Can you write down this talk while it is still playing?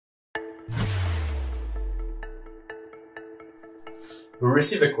We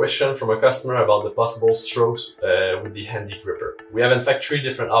received a question from a customer about the possible strokes with the handy gripper. We have in fact 3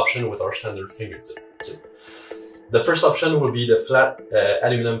 different options with our standard fingertip. The first option will be the flat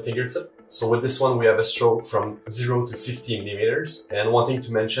aluminum fingertip. So with this one, we have a stroke from 0 to 50 millimeters. And one thing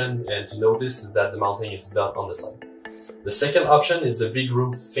to mention and to notice is that the mounting is done on the side. The second option is the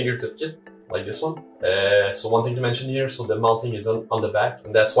V-groove fingertip kit, like this one. So one thing to mention here, so the mounting is on the back,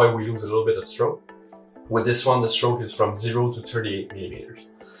 and that's why we lose a little bit of stroke. With this one, the stroke is from 0 to 38 millimeters.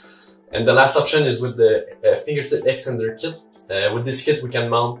 And the last option is with the fingertip extender kit. With this kit, we can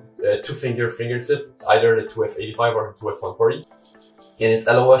mount 2-finger fingertip, either the 2F85 or 2F140. And it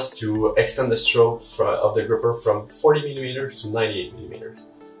allows us to extend the stroke of the gripper from 40 millimeters to 98 millimeters.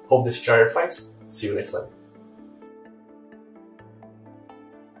 Hope this clarifies. See you next time.